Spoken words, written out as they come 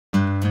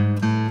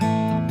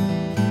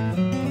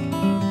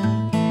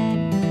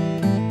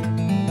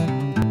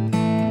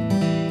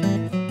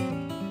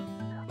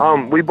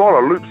We bought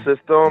a loop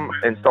system,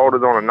 installed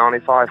it on a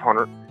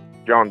 9500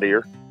 John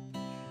Deere.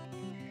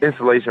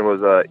 Installation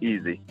was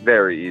easy,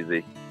 very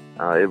easy.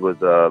 It was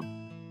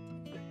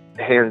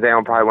hands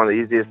down probably one of the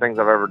easiest things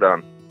I've ever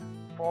done.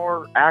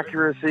 For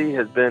accuracy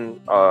has been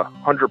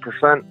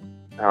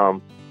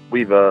 100%.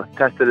 We've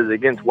tested it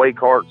against weigh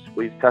carts.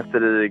 We've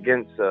tested it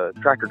against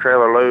tractor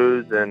trailer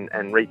loads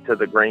and right to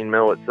the grain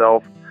mill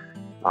itself.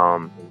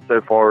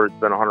 So far it's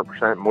been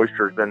 100%.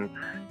 Moisture's been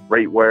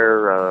right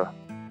where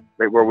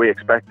we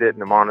expect it,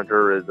 and the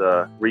monitor is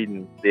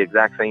reading the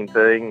exact same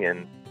thing.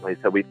 And like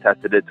I said, we've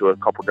tested it to a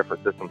couple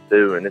different systems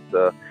too, and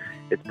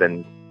it's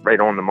been right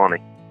on the money.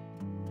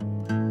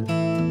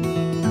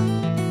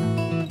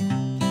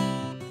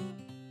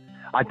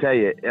 I tell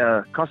you,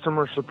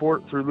 customer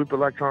support through Loup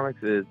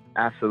Electronics is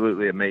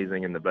absolutely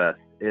amazing and the best.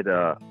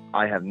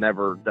 I have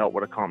never dealt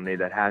with a company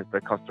that has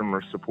the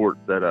customer support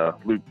that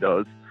Loup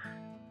does.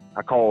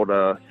 I called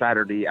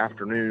Saturday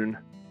afternoon,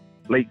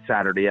 late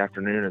Saturday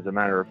afternoon, as a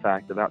matter of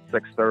fact, about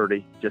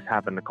 6:30. Just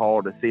happened to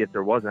call to see if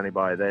there was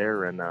anybody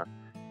there, and I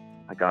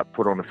got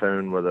put on the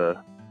phone with a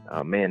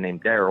man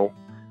named Daryl,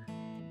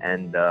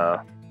 and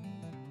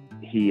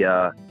he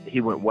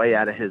went way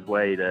out of his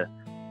way to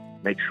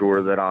make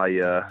sure that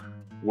I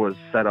was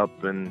set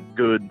up and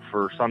good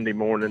for Sunday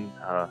morning.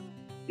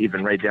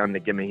 Even right down to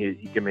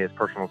he gave me his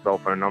personal cell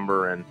phone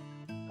number, and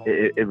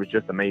it was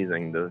just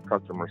amazing, the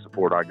customer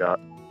support I got.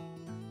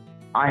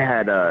 I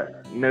had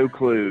no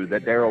clue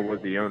that Daryl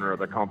was the owner of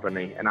the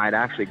company, and I'd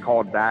actually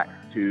called back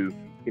to,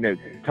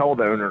 tell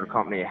the owner of the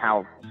company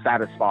how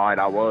satisfied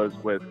I was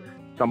with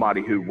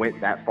somebody who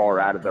went that far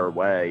out of their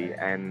way.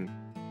 And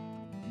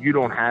you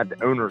don't have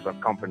the owners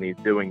of companies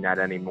doing that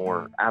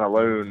anymore, out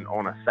alone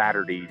on a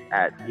Saturday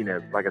at,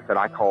 like I said,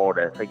 I called,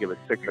 I think it was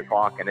 6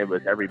 o'clock, and it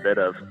was every bit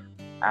of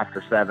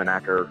after 7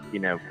 after,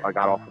 I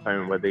got off the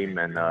phone with him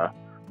and,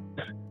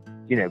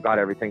 got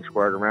everything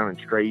squared around and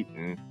straight,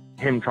 and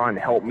him trying to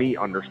help me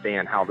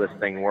understand how this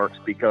thing works,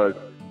 because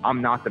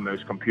I'm not the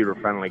most computer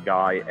friendly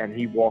guy, and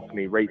he walked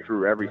me right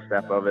through every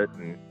step of it,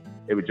 and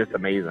it was just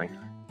amazing.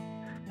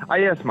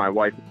 I asked my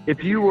wife,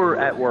 if you were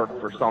at work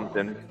for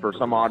something, for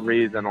some odd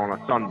reason on a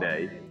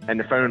Sunday, and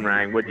the phone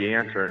rang, would you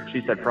answer it?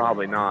 She said,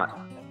 probably not.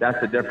 That's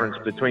the difference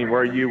between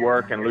where you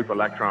work and Loup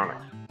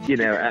Electronics. You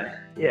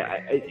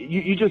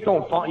just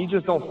don't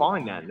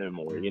find that no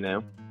more.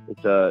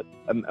 It's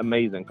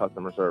amazing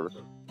customer service,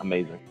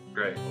 amazing.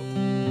 Great.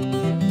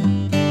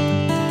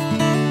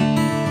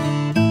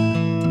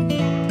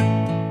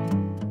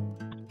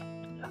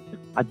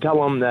 I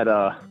tell them that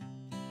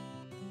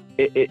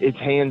it's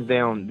hands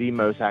down the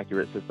most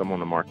accurate system on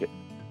the market.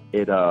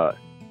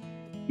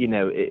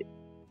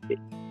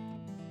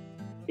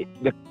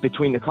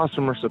 Between the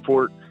customer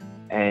support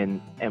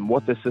and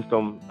what the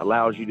system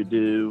allows you to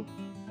do,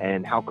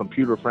 and how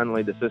computer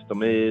friendly the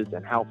system is,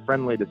 and how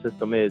friendly the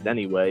system is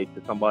anyway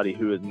to somebody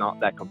who is not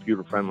that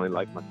computer friendly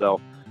like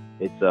myself,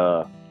 it's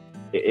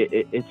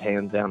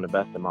hands down the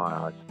best in my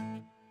eyes.